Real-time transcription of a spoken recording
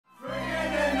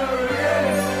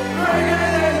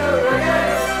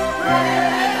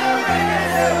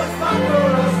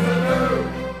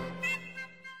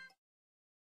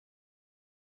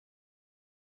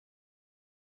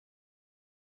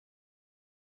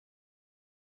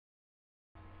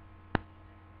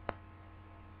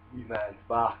We man's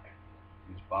back.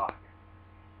 He's back.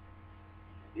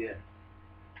 Yeah.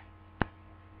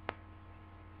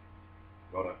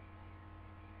 Got a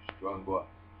Strongbow.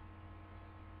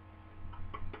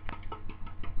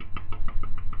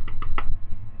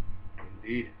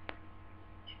 Indeed.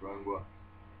 Strongbow.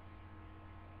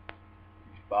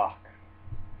 He's back.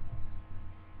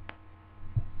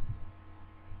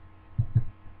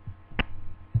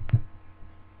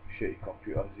 Shitty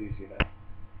computer's easy now.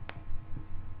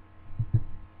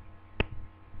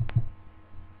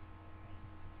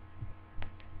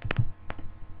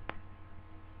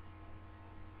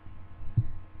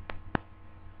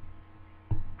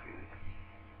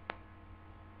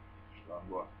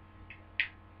 Strongbow.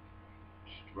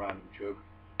 Just random chug.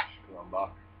 Just because I'm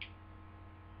back.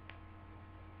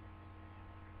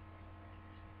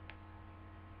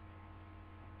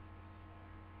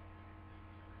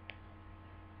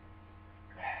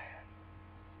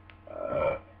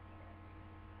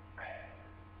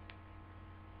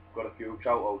 Got a few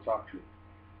shout outs actually.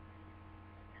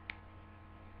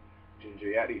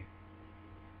 GingerYetti.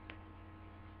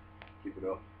 Keep it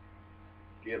up.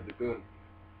 Gabethegun.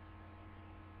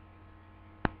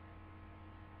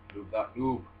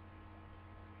 Lubethatnoob.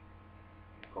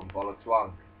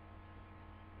 CuntBollucksWank.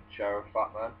 Sheriff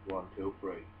Fatman 1, 2,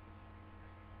 3.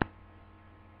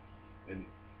 And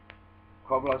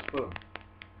Cobblers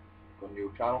got a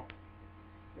new channel.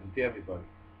 And davieboy.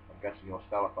 I'm guessing you're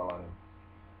Stella fella now.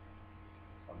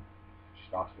 I'm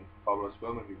just asking Cobblers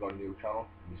if you've got a new channel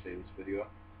and you see this video,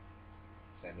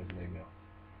 send us an email.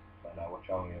 Find out what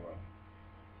channel you're on.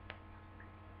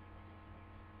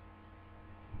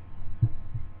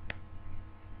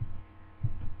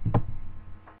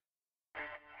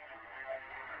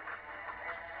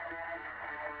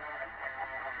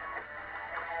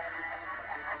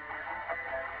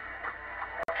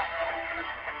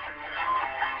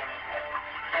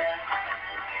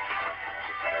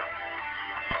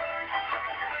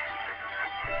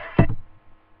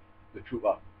 The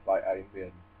Trooper by Iron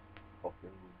Maiden. Fucking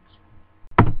rules.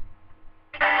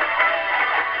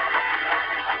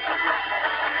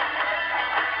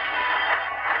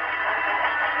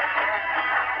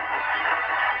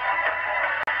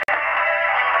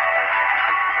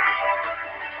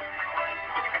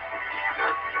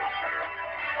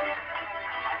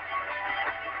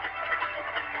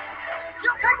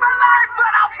 You take my life,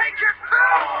 but I'll take yours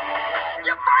too.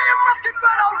 You fire musket,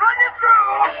 but I'll run you through.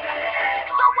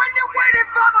 So when you're waiting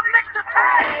for the next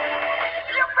attack,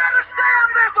 you better stand,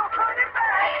 there's no turning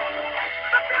back.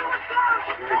 The field is closed,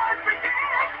 the war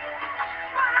begins.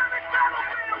 But on the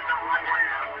battlefield, no one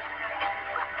wins.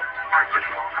 I just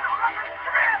want to run the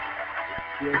script.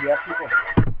 Stay here, people.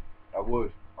 I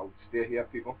would stay here,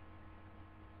 people.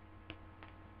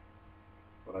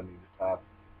 But I need a tab.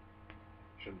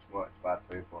 Shouldn't smoke, it's bad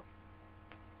for you, but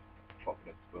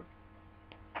popping it's good.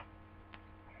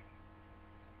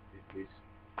 Peace.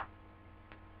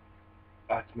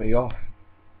 That's me off.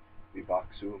 Be back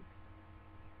soon.